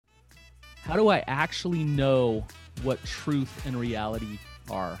How do I actually know what truth and reality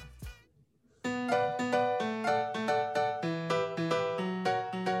are?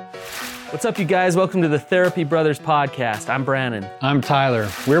 What's up, you guys? Welcome to the Therapy Brothers podcast. I'm Brandon. I'm Tyler.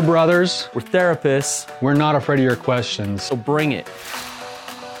 We're brothers. We're therapists. We're not afraid of your questions. So bring it.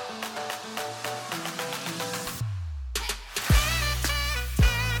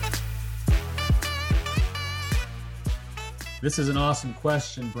 This is an awesome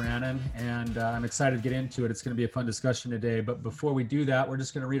question, Brandon, and I'm excited to get into it. It's going to be a fun discussion today. But before we do that, we're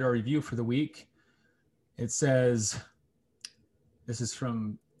just going to read our review for the week. It says, this is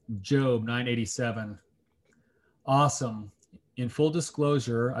from Job 987. Awesome. In full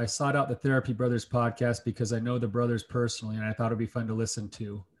disclosure, I sought out the Therapy Brothers podcast because I know the brothers personally, and I thought it'd be fun to listen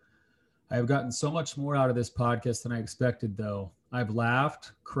to. I have gotten so much more out of this podcast than I expected, though. I've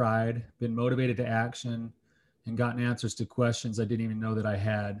laughed, cried, been motivated to action, and gotten answers to questions I didn't even know that I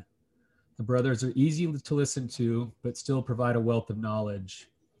had. The brothers are easy to listen to, but still provide a wealth of knowledge.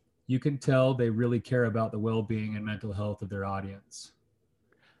 You can tell they really care about the well-being and mental health of their audience.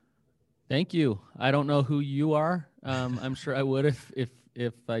 Thank you. I don't know who you are. I'm sure I would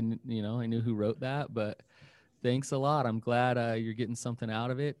if I knew who wrote that, but thanks a lot. I'm glad you're getting something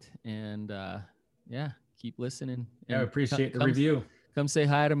out of it, and keep listening. Yeah, I appreciate the review. Come say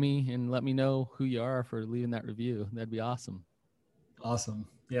hi to me and let me know who you are for leaving that review. That'd be awesome. Awesome.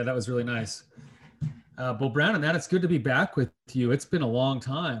 Yeah, that was really nice. Well, Brandon, man, it's good to be back with you. It's been a long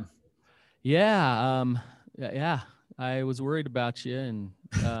time. Yeah. I was worried about you, and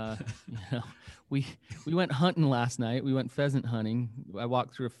we went hunting last night. We went pheasant hunting. I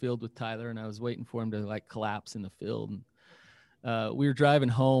walked through a field with Tyler, and I was waiting for him to collapse in the field. And, we were driving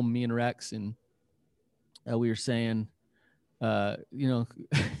home, me and Rex, and we were saying, we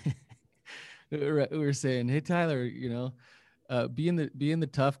were saying, hey, Tyler, being the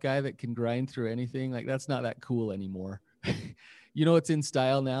tough guy that can grind through anything, that's not that cool anymore. You know what's in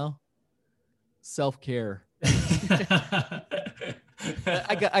style now? Self-care.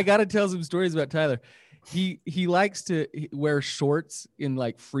 I got to tell some stories about Tyler. He likes to wear shorts in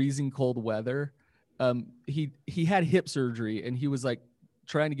freezing cold weather. He had hip surgery, and he was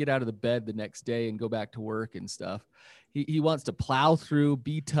trying to get out of the bed the next day and go back to work and stuff. He wants to plow through,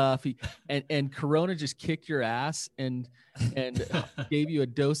 be tough. And Corona just kicked your ass and gave you a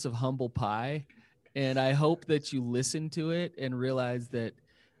dose of humble pie. And I hope that you listen to it and realize that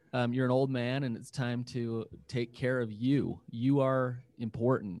you're an old man and it's time to take care of you. You are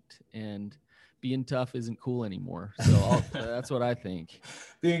important, and being tough isn't cool anymore. So that's what I think.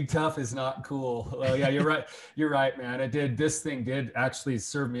 Being tough is not cool. Well, yeah, you're right. You're right, man. This thing did actually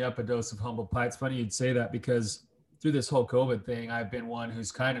serve me up a dose of humble pie. It's funny you'd say that, because through this whole COVID thing, I've been one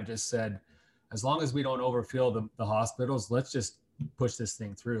who's kind of just said, as long as we don't overfill the hospitals, let's just push this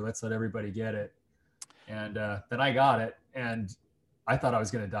thing through. Let's let everybody get it. And then I got it, and I thought I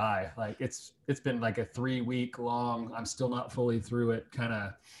was going to die. It's been a 3-week long, I'm still not fully through it kind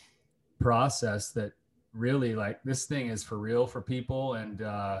of process that really this thing is for real for people. And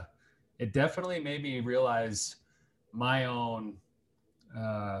it definitely made me realize my own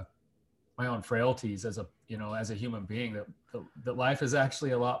frailties as a human being, that life is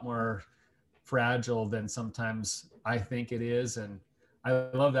actually a lot more fragile than sometimes I think it is. And I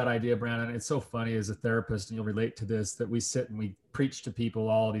love that idea, Brandon. It's so funny as a therapist, and you'll relate to this, that we sit and we preach to people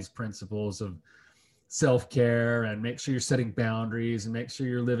all these principles of self-care and make sure you're setting boundaries and make sure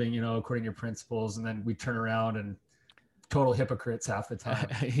you're living, according to your principles. And then we turn around and total hypocrites half the time.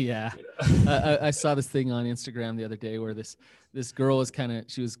 Yeah. I saw this thing on Instagram the other day where this girl was kind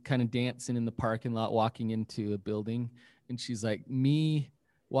of dancing in the parking lot, walking into a building. And she's like, me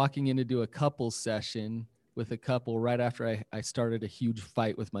walking in to do a couples session with a couple right after I started a huge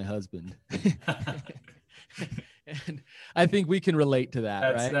fight with my husband. And I think we can relate to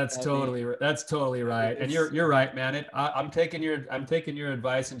that. Right? That's totally right. And you're right, man. I'm taking your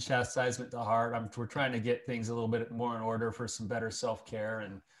advice and chastisement to heart. We're trying to get things a little bit more in order for some better self-care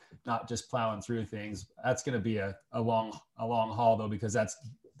and not just plowing through things. That's going to be a long haul though, because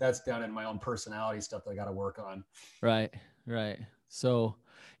that's down in my own personality stuff that I got to work on. Right. So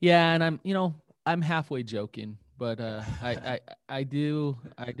yeah. And I'm halfway joking, but I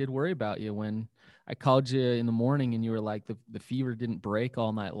did worry about you when I called you in the morning and you were like, the fever didn't break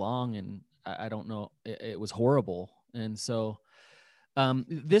all night long. And I don't know, it was horrible. And so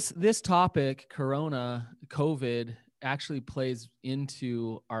this topic, Corona, COVID, actually plays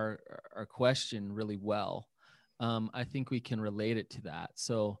into our question really well. I think we can relate it to that.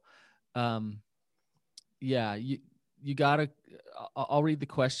 So you gotta, I'll read the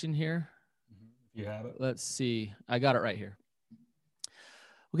question here. You have it. Let's see. I got it right here.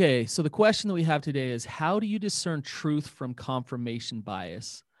 Okay, so the question that we have today is, how do you discern truth from confirmation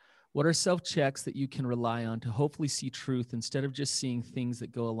bias? What are self-checks that you can rely on to hopefully see truth instead of just seeing things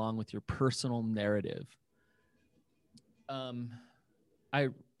that go along with your personal narrative? I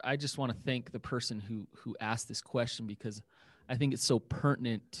just want to thank the person who asked this question, because I think it's so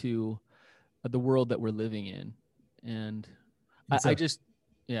pertinent to the world that we're living in. And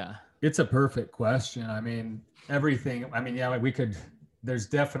yeah. It's a perfect question. I mean, everything, I mean, yeah, there's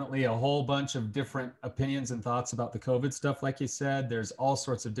definitely a whole bunch of different opinions and thoughts about the COVID stuff. Like you said, there's all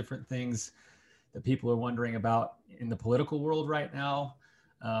sorts of different things that people are wondering about in the political world right now.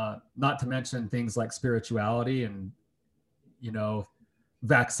 Not to mention things like spirituality and,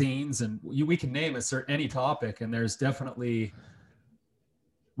 vaccines, and we can name any topic. And there's definitely,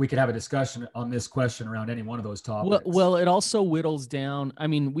 we could have a discussion on this question around any one of those topics. Well, it also whittles down. I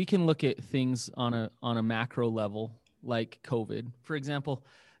mean, we can look at things on a macro level, like COVID, for example.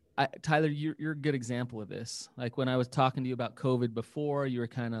 Tyler, you're a good example of this. Like when I was talking to you about COVID before, you were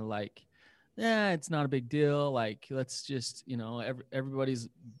kind of like, "Yeah, it's not a big deal. Like, let's just, everybody's,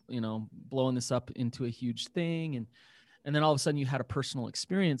 blowing this up into a huge thing." And then all of a sudden you had a personal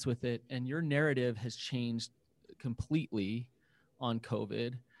experience with it, and your narrative has changed completely on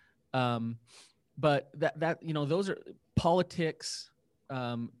COVID. But that those are politics,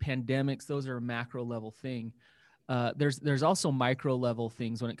 pandemics. Those are a macro level thing. There's also micro level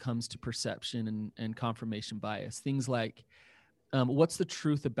things when it comes to perception and confirmation bias. Things like, what's the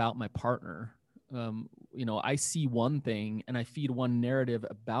truth about my partner? I see one thing and I feed one narrative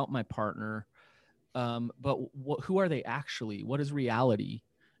about my partner. But who are they actually? What is reality?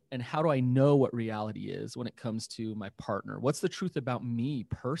 And how do I know what reality is when it comes to my partner? What's the truth about me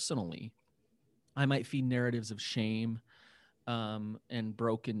personally? I might feed narratives of shame and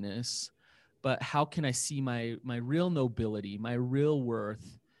brokenness, but how can I see my real nobility, my real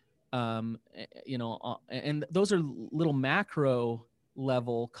worth? And those are little macro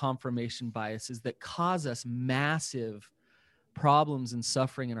level confirmation biases that cause us massive problems and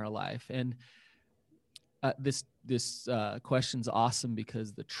suffering in our life. And this question's awesome,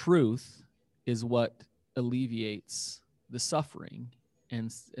 because the truth is what alleviates the suffering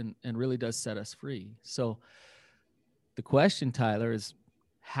and really does set us free. So the question, Tyler, is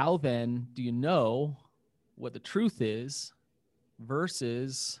how then do you know what the truth is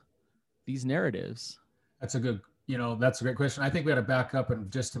versus these narratives? That's a great question. I think we got to back up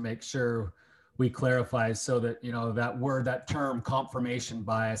and just to make sure we clarify, so that, that term confirmation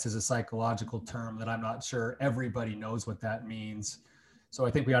bias is a psychological term that I'm not sure everybody knows what that means. So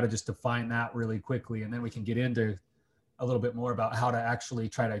I think we ought to just define that really quickly, and then we can get into a little bit more about how to actually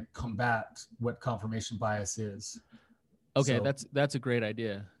try to combat what confirmation bias is. Okay, that's a great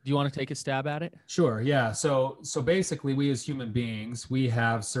idea. Do you want to take a stab at it? Sure. Yeah. So basically, we as human beings, we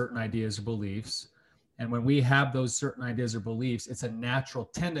have certain ideas or beliefs. And when we have those certain ideas or beliefs, it's a natural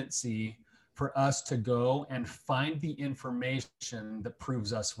tendency for us to go and find the information that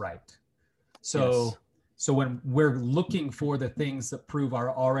proves us right. So when we're looking for the things that prove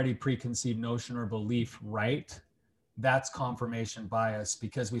our already preconceived notion or belief right, that's confirmation bias,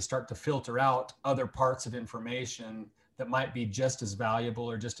 because we start to filter out other parts of information that might be just as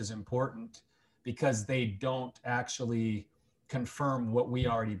valuable or just as important, because they don't actually confirm what we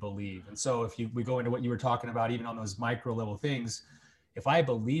already believe. And so if we go into what you were talking about, even on those micro level things, if I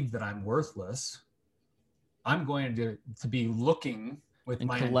believe that I'm worthless, I'm going to be looking with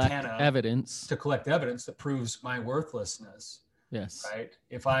my antenna to collect evidence that proves my worthlessness. Yes. Right.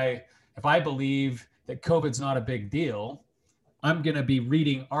 If I believe that COVID's not a big deal, I'm going to be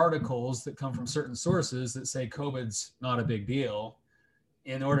reading articles that come from certain sources that say COVID's not a big deal,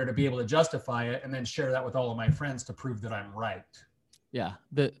 in order to be able to justify it and then share that with all of my friends to prove that I'm right. Yeah.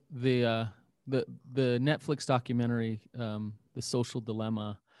 The Netflix documentary, The Social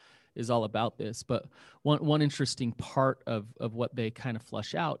Dilemma, is all about this. But one interesting part of what they kind of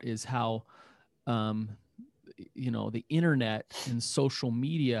flush out is how, the internet and social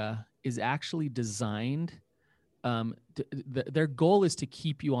media is actually designed. Their goal is to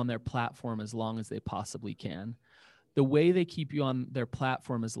keep you on their platform as long as they possibly can. The way they keep you on their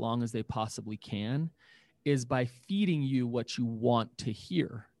platform as long as they possibly can is by feeding you what you want to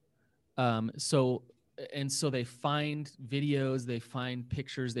hear. So they find videos, they find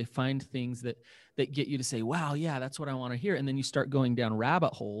pictures, they find things that get you to say, wow, yeah, that's what I want to hear. And then you start going down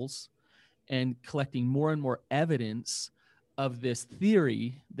rabbit holes and collecting more and more evidence of this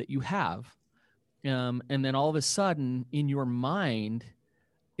theory that you have. And then all of a sudden in your mind,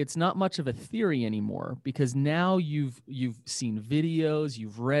 it's not much of a theory anymore, because now you've seen videos,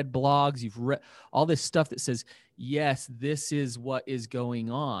 you've read blogs, you've read all this stuff that says, yes, this is what is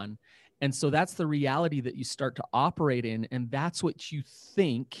going on. And so that's the reality that you start to operate in, and that's what you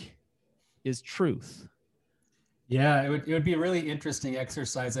think is truth. Yeah, it would be a really interesting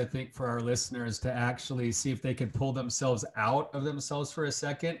exercise, I think, for our listeners to actually see if they could pull themselves out of themselves for a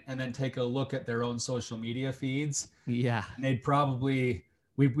second and then take a look at their own social media feeds. Yeah. And they'd probably,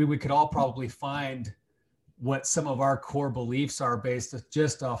 we could all probably find what some of our core beliefs are based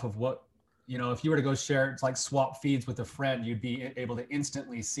just off of what, if you were to go share, it's like swap feeds with a friend, you'd be able to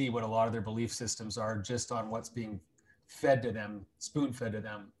instantly see what a lot of their belief systems are just on what's being fed to them, spoon fed to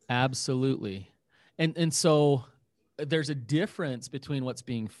them. Absolutely. And so there's a difference between what's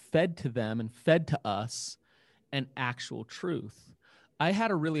being fed to them and fed to us and actual truth. I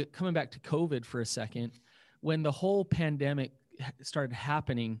had coming back to COVID for a second, when the whole pandemic started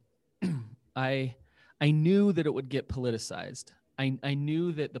happening, I knew that it would get politicized. I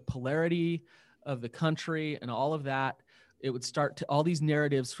knew that the polarity of the country and all of that, it would start to, all these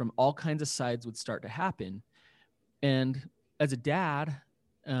narratives from all kinds of sides would start to happen. And as a dad,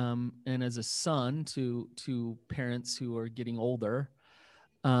 and as a son to parents who are getting older,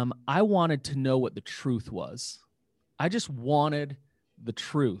 I wanted to know what the truth was. I just wanted the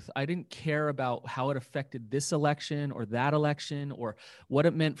truth. I didn't care about how it affected this election or that election or what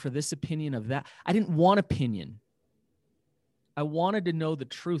it meant for this opinion of that. I didn't want opinion. I wanted to know the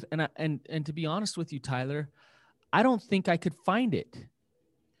truth. And to be honest with you, Tyler, I don't think I could find it.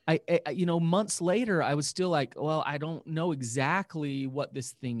 I months later, I was still like, well, I don't know exactly what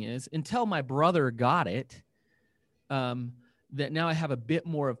this thing is, until my brother got it. That now I have a bit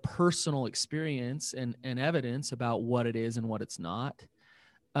more of personal experience and evidence about what it is and what it's not.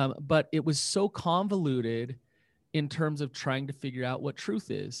 But it was so convoluted in terms of trying to figure out what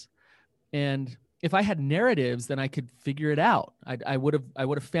truth is. And if I had narratives, then I could figure it out. I would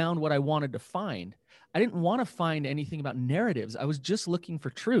have found what I wanted to find. I didn't want to find anything about narratives. I was just looking for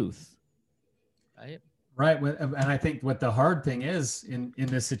truth. Right. And I think what the hard thing is in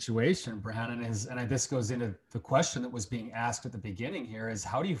this situation, Brandon, is, and this goes into the question that was being asked at the beginning here, is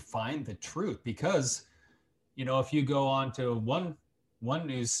how do you find the truth? Because, if you go on to one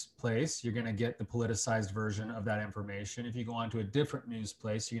news place, you're going to get the politicized version of that information. If you go on to a different news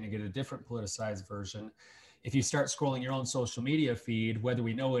place, you're going to get a different politicized version. If you start scrolling your own social media feed, whether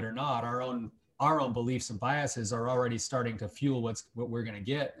we know it or not, our own beliefs and biases are already starting to fuel what we're going to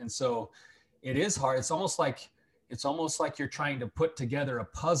get. And so it is hard. It's almost like you're trying to put together a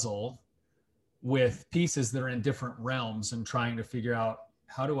puzzle with pieces that are in different realms and trying to figure out,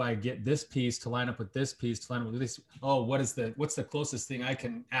 how do I get this piece to line up with this piece to line up with this? Oh, what's the closest thing I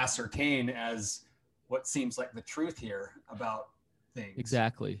can ascertain as what seems like the truth here about things?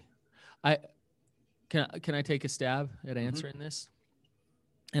 Exactly. Can I take a stab at answering this?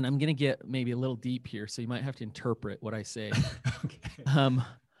 And I'm going to get maybe a little deep here, so you might have to interpret what I say. Okay.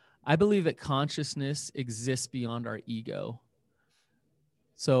 I believe that consciousness exists beyond our ego.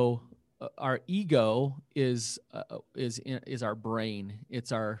 So our ego is our brain.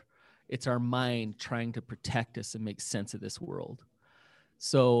 It's our mind trying to protect us and make sense of this world.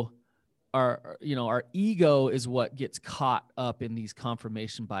 So our ego is what gets caught up in these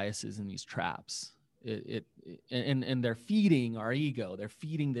confirmation biases and these traps. And they're feeding our ego. They're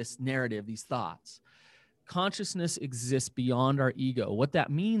feeding this narrative, these thoughts. Consciousness exists beyond our ego. What that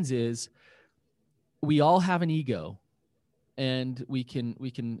means is we all have an ego, and we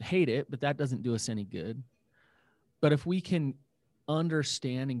can hate it, but that doesn't do us any good. But if we can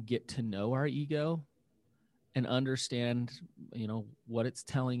understand and get to know our ego and understand, what it's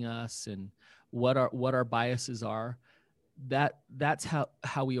telling us and what our biases are, that's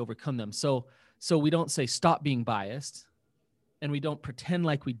how we overcome them. So we don't say stop being biased, and we don't pretend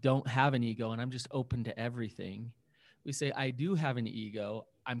like we don't have an ego and I'm just open to everything. We say, I do have an ego.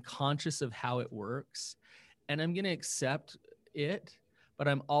 I'm conscious of how it works, and I'm going to accept it, but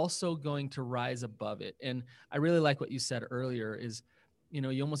I'm also going to rise above it. And I really like what you said earlier is,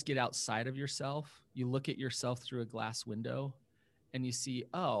 you almost get outside of yourself. You look at yourself through a glass window and you see,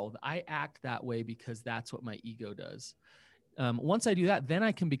 oh, I act that way because that's what my ego does. Once I do that, then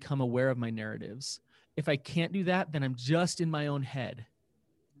I can become aware of my narratives. If I can't do that, then I'm just in my own head.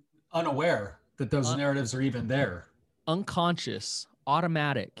 Unaware that those narratives are even there. Unconscious,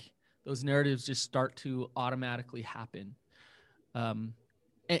 automatic. Those narratives just start to automatically happen. And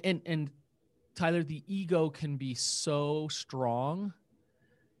Tyler, the ego can be so strong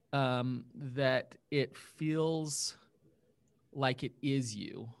that it feels like it is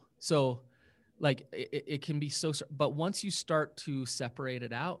you. So like it can be so, but once you start to separate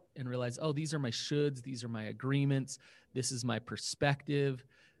it out and realize, oh, these are my shoulds, these are my agreements, this is my perspective,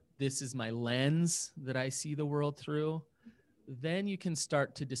 this is my lens that I see the world through, then you can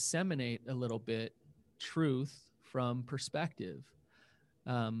start to disseminate a little bit truth from perspective.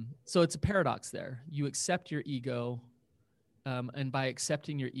 So it's a paradox there. You accept your ego, and by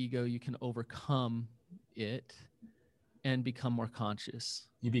accepting your ego, you can overcome it and become more conscious.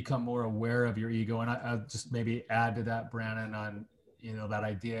 You become more aware of your ego. And I'll just maybe add to that, Brandon, on, that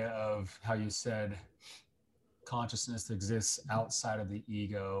idea of how you said consciousness exists outside of the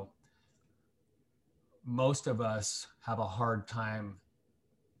ego. Most of us have a hard time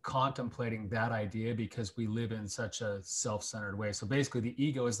contemplating that idea because we live in such a self-centered way. So basically the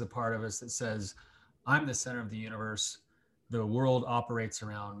ego is the part of us that says, I'm the center of the universe. The world operates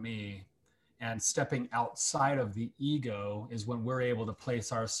around me. And stepping outside of the ego is when we're able to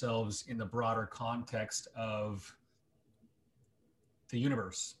place ourselves in the broader context of the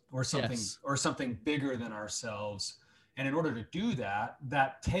universe or something, Yes. or something bigger than ourselves. And in order to do that,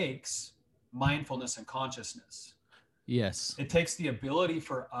 that takes mindfulness and consciousness. Yes. It takes the ability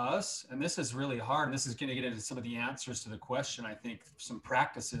for us, and this is really hard, and this is going to get into some of the answers to the question, I think, some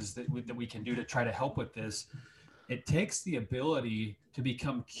practices that we can do to try to help with this. It takes the ability to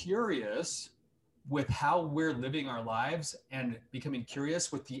become curious with how we're living our lives and becoming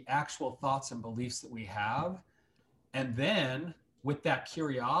curious with the actual thoughts and beliefs that we have. And then with that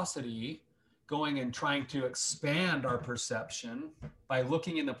curiosity, going and trying to expand our perception by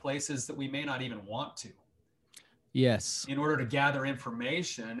looking in the places that we may not even want to. Yes. In order to gather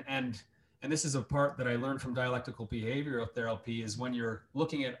information. And this is a part that I learned from dialectical behavioral therapy, is when you're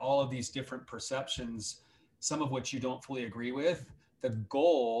looking at all of these different perceptions, some of which you don't fully agree with, the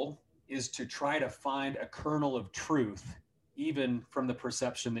goal is to try to find a kernel of truth, even from the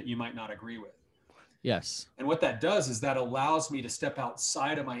perception that you might not agree with. Yes. And what that does is that allows me to step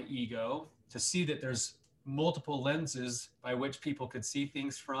outside of my ego, to see that there's multiple lenses by which people could see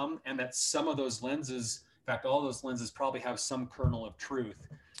things from, and that some of those lenses, in fact, all those lenses probably have some kernel of truth.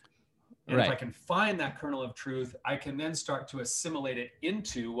 And right. If I can find that kernel of truth, I can then start to assimilate it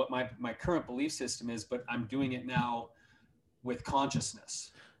into what my current belief system is, but I'm doing it now with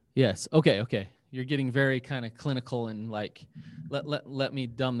consciousness. Yes. Okay. You're getting very kind of clinical and like, let me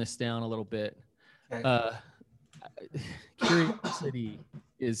dumb this down a little bit. Okay. Curiosity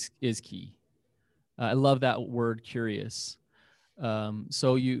is key. I love that word, curious.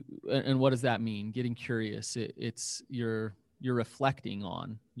 So and what does that mean? Getting curious. It's you're reflecting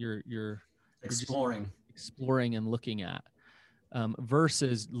on, you're exploring and looking at,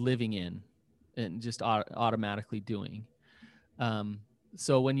 versus living in and just automatically doing.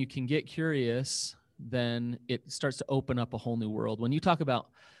 So when you can get curious, then it starts to open up a whole new world. When you talk about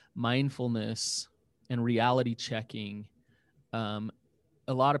mindfulness and reality checking, a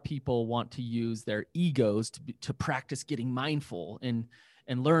lot of people want to use their egos to practice getting mindful and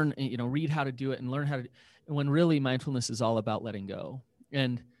learn, read how to do it and learn how to, when really mindfulness is all about letting go.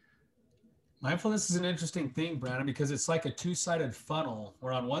 And mindfulness is an interesting thing, Brandon, because it's like a two-sided funnel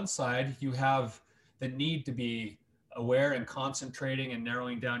where on one side you have the need to be aware and concentrating and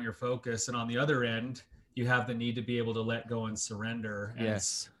narrowing down your focus. And on the other end, you have the need to be able to let go and surrender. And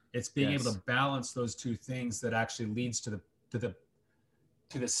yes. It's being able to balance those two things that actually leads to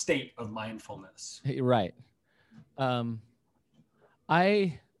the state of mindfulness. Right.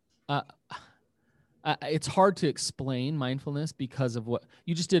 It's hard to explain mindfulness because of what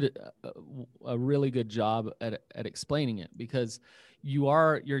you just did a really good job at explaining it, because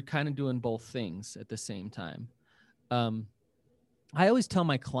you're kind of doing both things at the same time. I always tell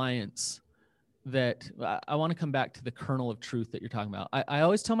my clients that I want to come back to the kernel of truth that you're talking about. I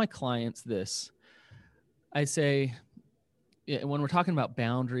always tell my clients this. I say, when we're talking about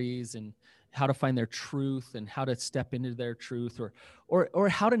boundaries and how to find their truth and how to step into their truth, or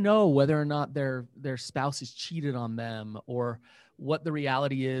how to know whether or not their spouse has cheated on them, or what the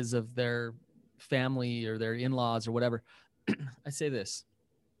reality is of their family or their in-laws or whatever, I say this: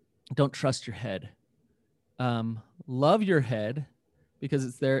 don't trust your head. Love your head because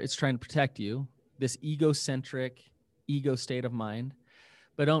it's trying to protect you, this egocentric ego state of mind,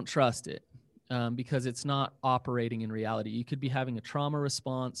 but don't trust it. Because it's not operating in reality. You could be having a trauma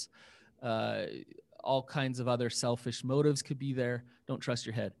response. All kinds of other selfish motives could be there. Don't trust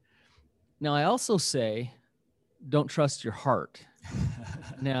your head. Now, I also say, don't trust your heart.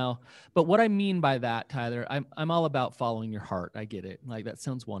 Now, but what I mean by that, Tyler, I'm all about following your heart. I get it. Like, that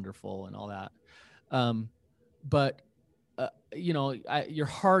sounds wonderful and all that. But your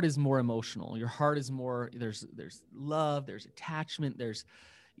heart is more emotional. Your heart is more, there's love, there's attachment, there's,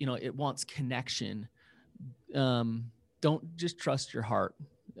 it wants connection. Don't just trust your heart.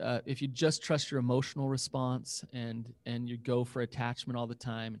 If you just trust your emotional response and you go for attachment all the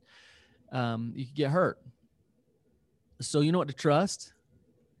time, you can get hurt. So you know what to trust?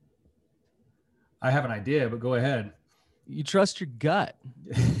 I have an idea, but go ahead. You trust your gut.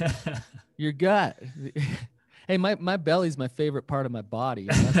 Your gut. Hey, my belly's my favorite part of my body.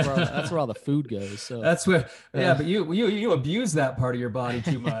 That's where all the food goes. So that's where, but you abuse that part of your body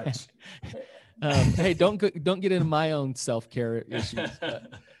too much. Hey, don't get into my own self-care issues.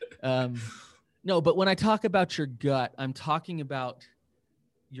 No, but when I talk about your gut, I'm talking about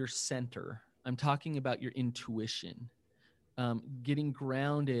your center. I'm talking about your intuition, getting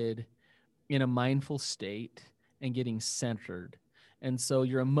grounded in a mindful state and getting centered. And so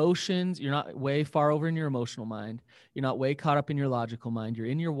your emotions, you're not way far over in your emotional mind. You're not way caught up in your logical mind. You're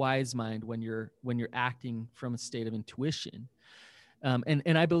in your wise mind when you're acting from a state of intuition.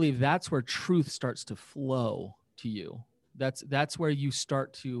 And I believe that's where truth starts to flow to you. That's where you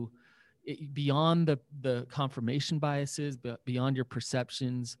start to, beyond the confirmation biases, but beyond your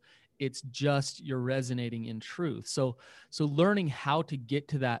perceptions, it's just you're resonating in truth. So learning how to get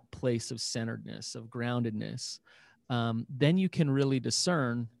to that place of centeredness, of groundedness, then you can really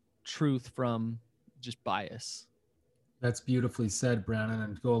discern truth from just bias. That's beautifully said, Brandon.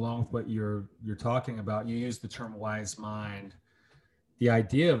 And to go along with what you're talking about, you use the term wise mind. The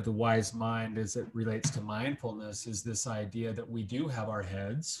idea of the wise mind as it relates to mindfulness is this idea that we do have our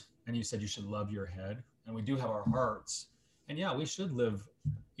heads, and you said you should love your head, and we do have our hearts. And yeah, we should live,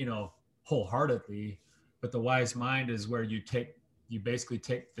 wholeheartedly, but the wise mind is where you basically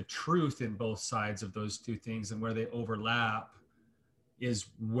take the truth in both sides of those two things, and where they overlap is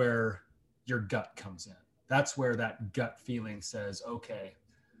where your gut comes in. That's where that gut feeling says, okay,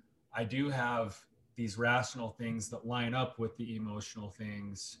 I do have these rational things that line up with the emotional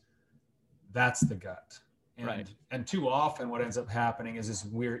things. That's the gut. And too often what ends up happening is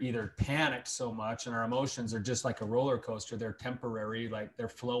we're either panicked so much, and our emotions are just like a roller coaster. They're temporary, like they're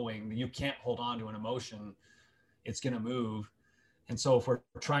flowing. You can't hold on to an emotion. It's going to move. And so if we're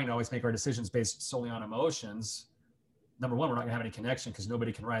trying to always make our decisions based solely on emotions, number one, we're not going to have any connection because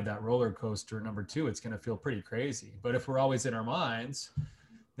nobody can ride that roller coaster. Number two, it's going to feel pretty crazy. But if we're always in our minds,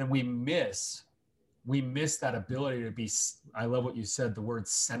 then we miss that ability to be, I love what you said, the word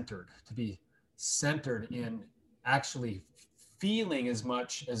centered, to be centered in actually feeling as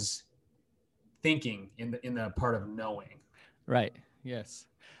much as thinking in the part of knowing. Right. Yes.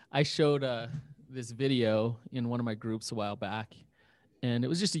 I showed this video in one of my groups a while back, and it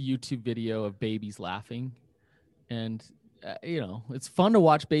was just a YouTube video of babies laughing. And, it's fun to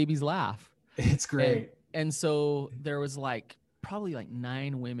watch babies laugh. It's great. And so there was probably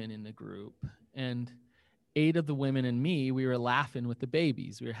 9 women in the group, and 8 of the women and me, we were laughing with the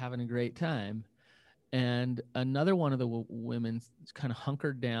babies. We were having a great time. And another one of the women kind of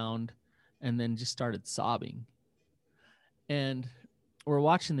hunkered down and then just started sobbing. And we're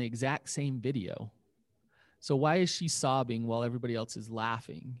watching the exact same video. So why is she sobbing while everybody else is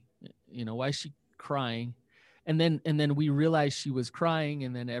laughing? Why is she crying? And then we realized she was crying,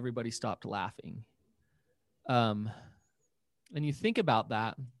 and then everybody stopped laughing. And you think about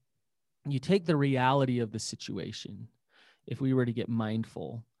that, you take the reality of the situation. If we were to get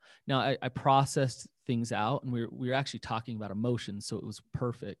mindful, now I processed things out, and we were actually talking about emotions, so it was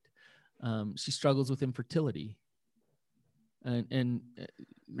perfect. She struggles with infertility, and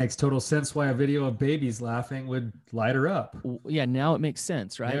makes total sense why a video of babies laughing would light her up. Yeah, now it makes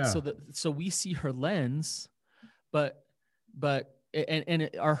sense, right? Yeah. So we see her lens, but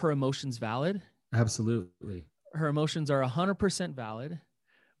are her emotions valid? Absolutely. Her emotions are 100% valid.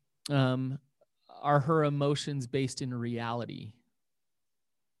 Are her emotions based in reality?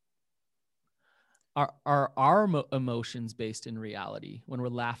 Are our emotions based in reality when we're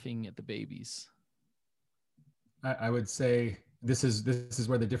laughing at the babies? I would say this is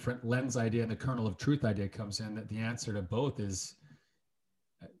where the different lens idea and the kernel of truth idea comes in, that the answer to both is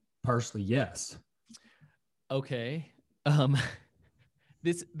partially yes. Okay.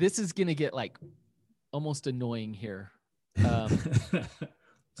 This is going to get almost annoying here.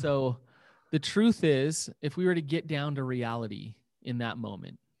 So the truth is, if we were to get down to reality in that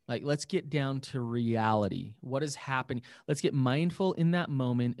moment, let's get down to reality. What is happening? Let's get mindful in that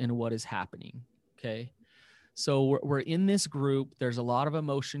moment and what is happening. Okay. So we're in this group. There's a lot of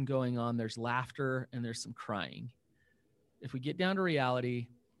emotion going on. There's laughter and there's some crying. If we get down to reality,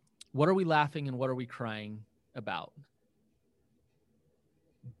 what are we laughing and what are we crying about?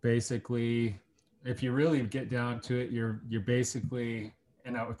 Basically, if you really get down to it, you're basically,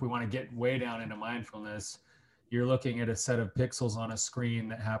 if we want to get way down into mindfulness, you're looking at a set of pixels on a screen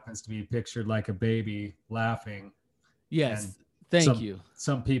that happens to be pictured like a baby laughing. Yes. And Thank you.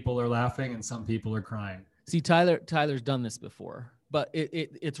 Some people are laughing and some people are crying. See, Tyler's done this before, but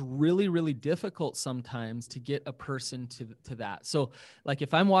it's really, really difficult sometimes to get a person to that. So like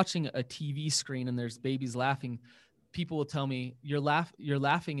if I'm watching a TV screen and there's babies laughing, people will tell me you're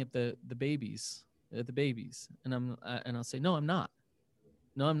laughing at the babies. And I'll say, no, I'm not.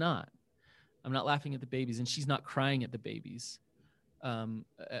 No, I'm not. I'm not laughing at the babies. And she's not crying at the babies.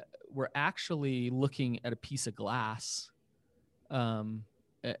 We're actually looking at a piece of glass, and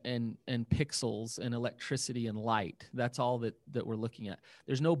pixels and electricity and light. That's all that we're looking at.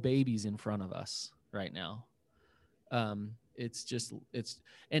 There's no babies in front of us right now. And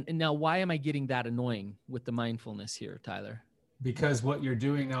now why am I getting that annoying with the mindfulness here, Tyler? Because what you're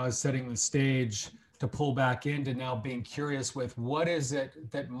doing now is setting the stage to pull back into now being curious with what is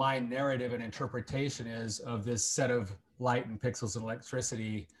it that my narrative and interpretation is of this set of light and pixels and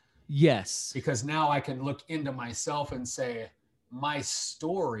electricity. Yes. Because now I can look into myself and say, my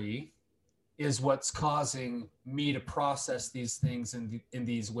story is what's causing me to process these things in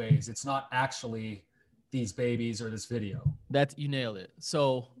these ways. It's not actually these babies or this video. You nailed it.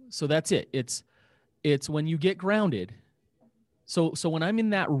 So that's it. It's when you get grounded. So when I'm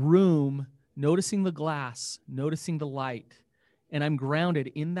in that room, noticing the glass, noticing the light, and I'm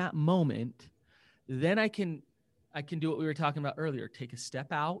grounded in that moment, then I can do what we were talking about earlier. Take a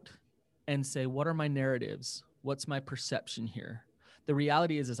step out and say, what are my narratives? What's my perception here? The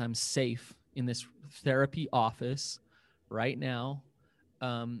reality is I'm safe in this therapy office right now.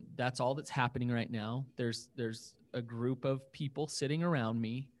 That's all that's happening right now. There's a group of people sitting around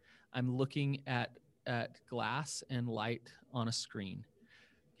me. I'm looking at glass and light on a screen.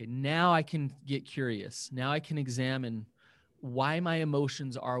 Okay, now I can get curious. Now I can examine why my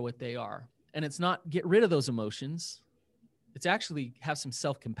emotions are what they are. And it's not get rid of those emotions. It's actually have some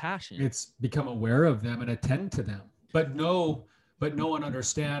self-compassion. It's become aware of them and attend to them, but know and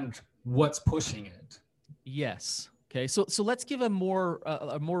understand what's pushing it. Yes. Okay. So let's give a more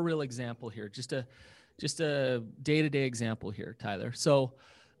real example here. Just a day-to-day example here, Tyler. So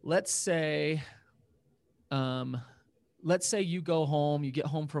let's say you go home, you get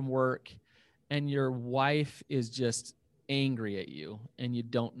home from work, and your wife is just angry at you and you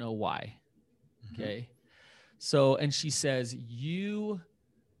don't know why. Mm-hmm. Okay. So, and she says, you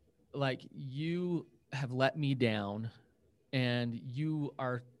have let me down and you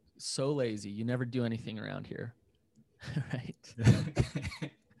are so lazy. You never do anything around here. Right.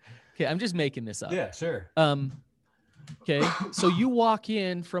 Okay. I'm just making this up. Yeah, sure. Okay. So you walk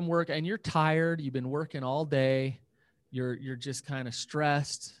in from work and you're tired. You've been working all day. You're just kind of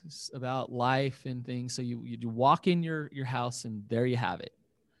stressed about life and things. So you walk in your house and there you have it.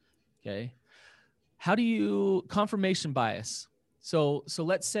 Okay. How do you confirmation bias? So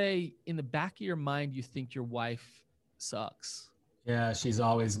let's say in the back of your mind, you think your wife sucks. Yeah. She's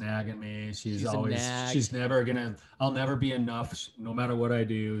always nagging me. I'll never be enough no matter what I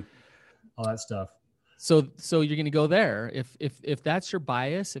do, all that stuff. So you're going to go there. If that's your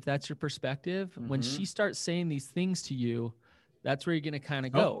bias, if that's your perspective, mm-hmm. When she starts saying these things to you, that's where you're going to kind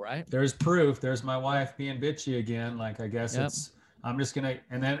of go, right? There's proof. There's my wife being bitchy again. Like, I guess I'm just going to,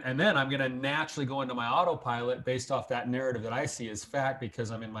 and then I'm going to naturally go into my autopilot based off that narrative that I see as fact because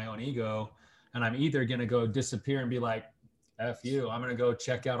I'm in my own ego. And I'm either going to go disappear and be like, F you, I'm going to go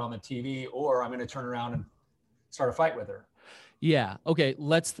check out on the TV, or I'm going to turn around and start a fight with her. Yeah. Okay.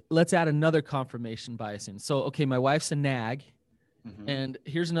 Let's add another confirmation bias in. So, okay, my wife's a nag, mm-hmm. And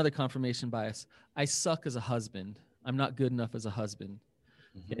here's another confirmation bias. I suck as a husband. I'm not good enough as a husband.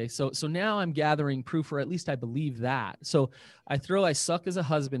 Mm-hmm. Okay. So now I'm gathering proof, or at least I believe that. So I throw I suck as a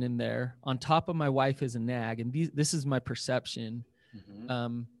husband in there on top of my wife as a nag, and this is my perception.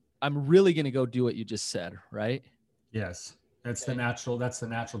 Mm-hmm. I'm really going to go do what you just said, right? Yes. That's the natural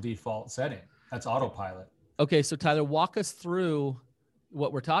default setting. That's autopilot. Okay, so Tyler, walk us through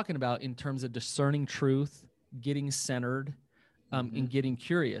what we're talking about in terms of discerning truth, getting centered, mm-hmm. and getting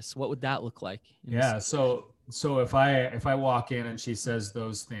curious. What would that look like? Yeah, so if I walk in and she says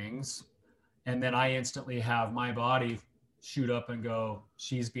those things, and then I instantly have my body shoot up and go,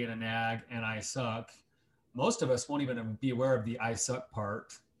 she's being a nag and I suck. Most of us won't even be aware of the I suck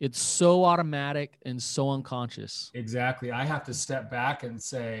part. It's so automatic and so unconscious. Exactly. I have to step back and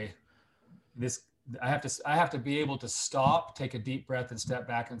say this. I have to be able to stop, take a deep breath, and step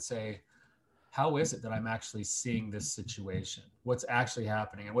back and say, how is it that I'm actually seeing this situation? What's actually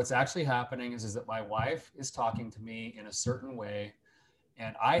happening? And what's actually happening is that my wife is talking to me in a certain way,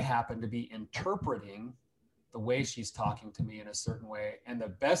 and I happen to be interpreting the way she's talking to me in a certain way. And the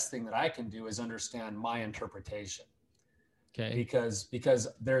best thing that I can do is understand my interpretation. Okay. Because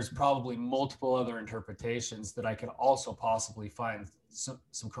there's probably multiple other interpretations that I could also possibly find some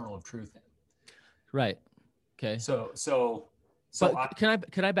kernel of truth in. Right. Okay. But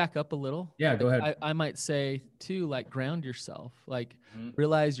can I back up a little? Yeah, go ahead. I might say too, like, ground yourself, like Mm-hmm.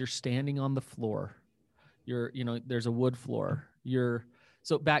 realize you're standing on the floor. There's a wood floor.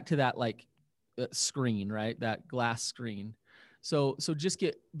 So back to that, like, screen, right? That glass screen. So just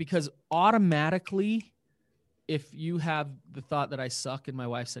because automatically, if you have the thought that I suck and my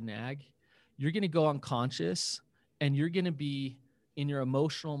wife's a nag, you're going to go unconscious and you're going to be in your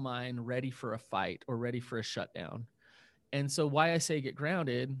emotional mind ready for a fight or ready for a shutdown. And so why I say get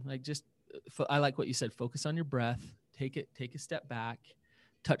grounded, like, I like what you said, focus on your breath, take a step back,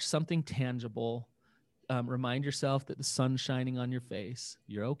 touch something tangible, remind yourself that the sun's shining on your face.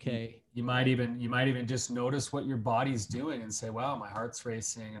 You're okay. You might even just notice what your body's doing and say, wow, my heart's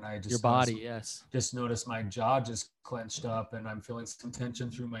racing. And I just, your body, yes. Just notice my jaw just clenched up and I'm feeling some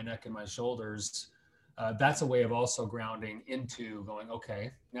tension through my neck and my shoulders. That's a way of also grounding into going,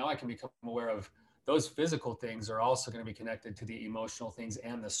 okay, now I can become aware of those physical things are also going to be connected to the emotional things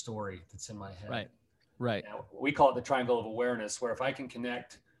and the story that's in my head. Right. Now, we call it the triangle of awareness, where if I can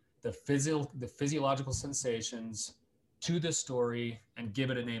connect the physiological sensations to the story and give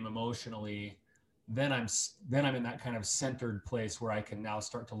it a name emotionally, then I'm in that kind of centered place where I can now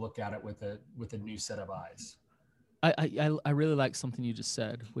start to look at it with a new set of eyes. I really like something you just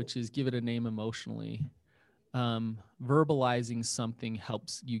said, which is give it a name emotionally. Verbalizing something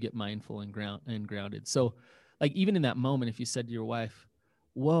helps you get mindful and grounded. So, like, even in that moment, if you said to your wife,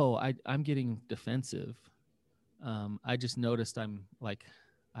 whoa, I'm getting defensive. I just noticed I'm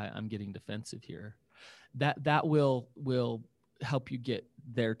getting defensive here. That will help you get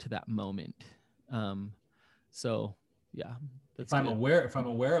there to that moment. So yeah, if I'm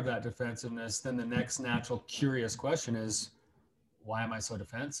aware of that defensiveness, then the next natural curious question is, why am I so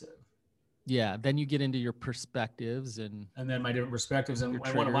defensive? Yeah, then you get into your perspectives and then my different perspectives. And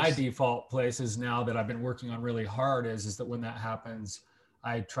one of my default places now that I've been working on really hard is that when that happens,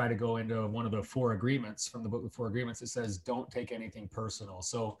 I try to go into one of the 4 agreements from the book, The 4 Agreements. It says, don't take anything personal.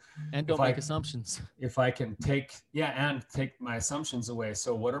 So, and don't make assumptions. If I can take my assumptions away.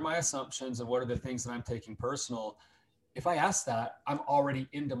 So what are my assumptions and what are the things that I'm taking personal? If I ask that, I'm already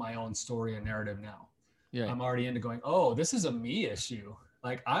into my own story and narrative now. Yeah. I'm already into going, oh, this is a me issue.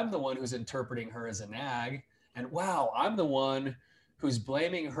 Like, I'm the one who's interpreting her as a nag, and wow, I'm the one who's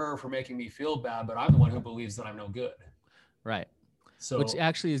blaming her for making me feel bad, but I'm the one who believes that I'm no good. Right. So, which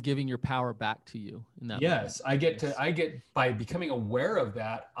actually is giving your power back to you in that moment. Yes, I get by becoming aware of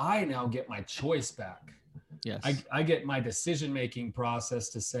that, I now get my choice back. Yes. I get my decision-making process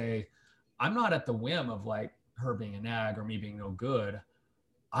to say, I'm not at the whim of like her being a nag or me being no good.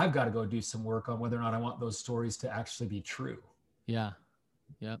 I've got to go do some work on whether or not I want those stories to actually be true. Yeah.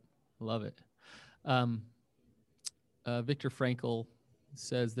 Yep. Love it. Viktor Frankl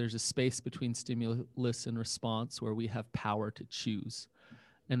says there's a space between stimulus and response where we have power to choose.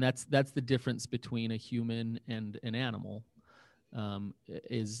 And that's the difference between a human and an animal,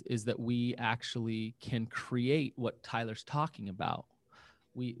 is that we actually can create what Tyler's talking about.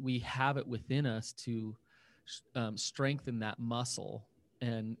 We have it within us to strengthen that muscle,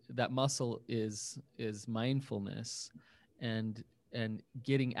 and that muscle is mindfulness and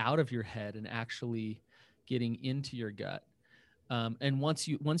getting out of your head and actually getting into your gut. And once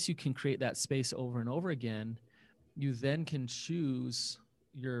you can create that space over and over again, you then can choose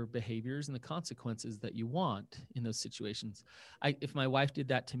your behaviors and the consequences that you want in those situations. If my wife did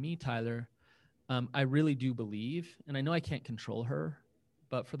that to me, Tyler, I really do believe, and I know I can't control her,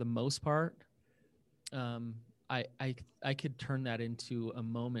 but for the most part, I could turn that into a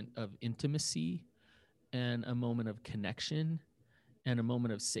moment of intimacy and a moment of connection and a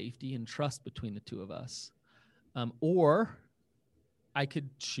moment of safety and trust between the two of us. Or I could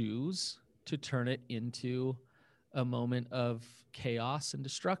choose to turn it into a moment of chaos and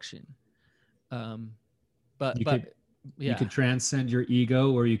destruction. You could transcend your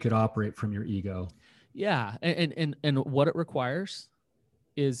ego, or you could operate from your ego. Yeah. And what it requires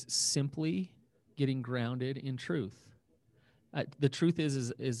is simply getting grounded in truth. The truth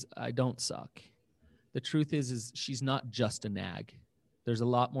is I don't suck. The truth is she's not just a nag. There's a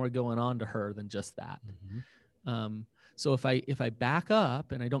lot more going on to her than just that. Mm-hmm. So if I back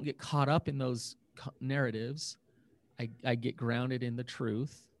up and I don't get caught up in those narratives, I get grounded in the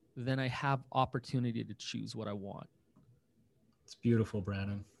truth, then I have opportunity to choose what I want. It's beautiful,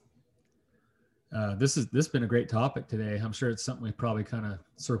 Brandon. This has been a great topic today. I'm sure it's something we probably kind of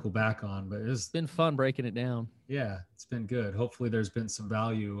circle back on, but It's been fun breaking it down. Yeah, it's been good. Hopefully there's been some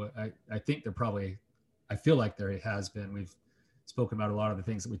value. I think I feel like there has been. We've spoken about a lot of the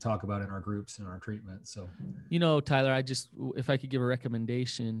things that we talk about in our groups and our treatment. So, Tyler, if I could give a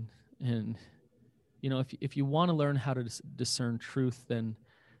recommendation, and, if you want to learn how to discern truth, then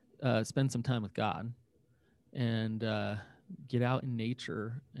spend some time with God and get out in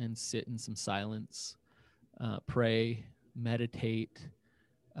nature and sit in some silence, pray, meditate.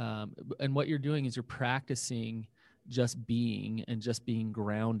 And what you're doing is you're practicing just being and just being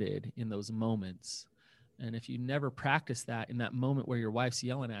grounded in those moments. And if you never practice that in that moment where your wife's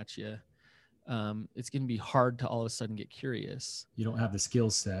yelling at you, it's going to be hard to all of a sudden get curious. You don't have the skill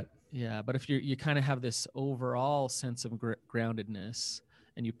set. Yeah. But if you kind of have this overall sense of groundedness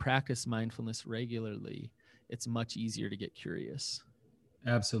and you practice mindfulness regularly, it's much easier to get curious.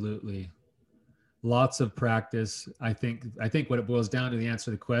 Absolutely. Lots of practice. I think what it boils down to, the answer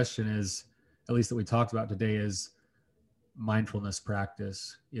to the question is, at least that we talked about today, is mindfulness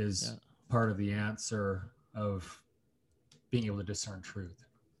practice is part of the answer of being able to discern truth.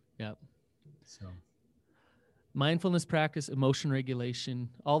 Yep. So mindfulness practice, emotion regulation,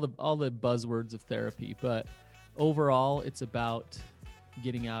 all the buzzwords of therapy, but overall it's about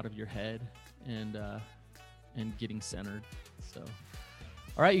getting out of your head and getting centered. So,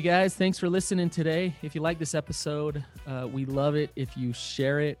 all right, you guys, thanks for listening today. If you like this episode, we love it if you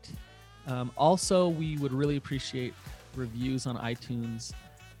share it. Also, we would really appreciate reviews on iTunes,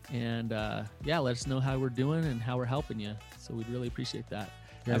 and let us know how we're doing and how we're helping you. So we'd really appreciate that.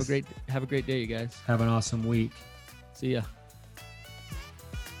 Yes. Have a great day, you guys. Have an awesome week. See ya.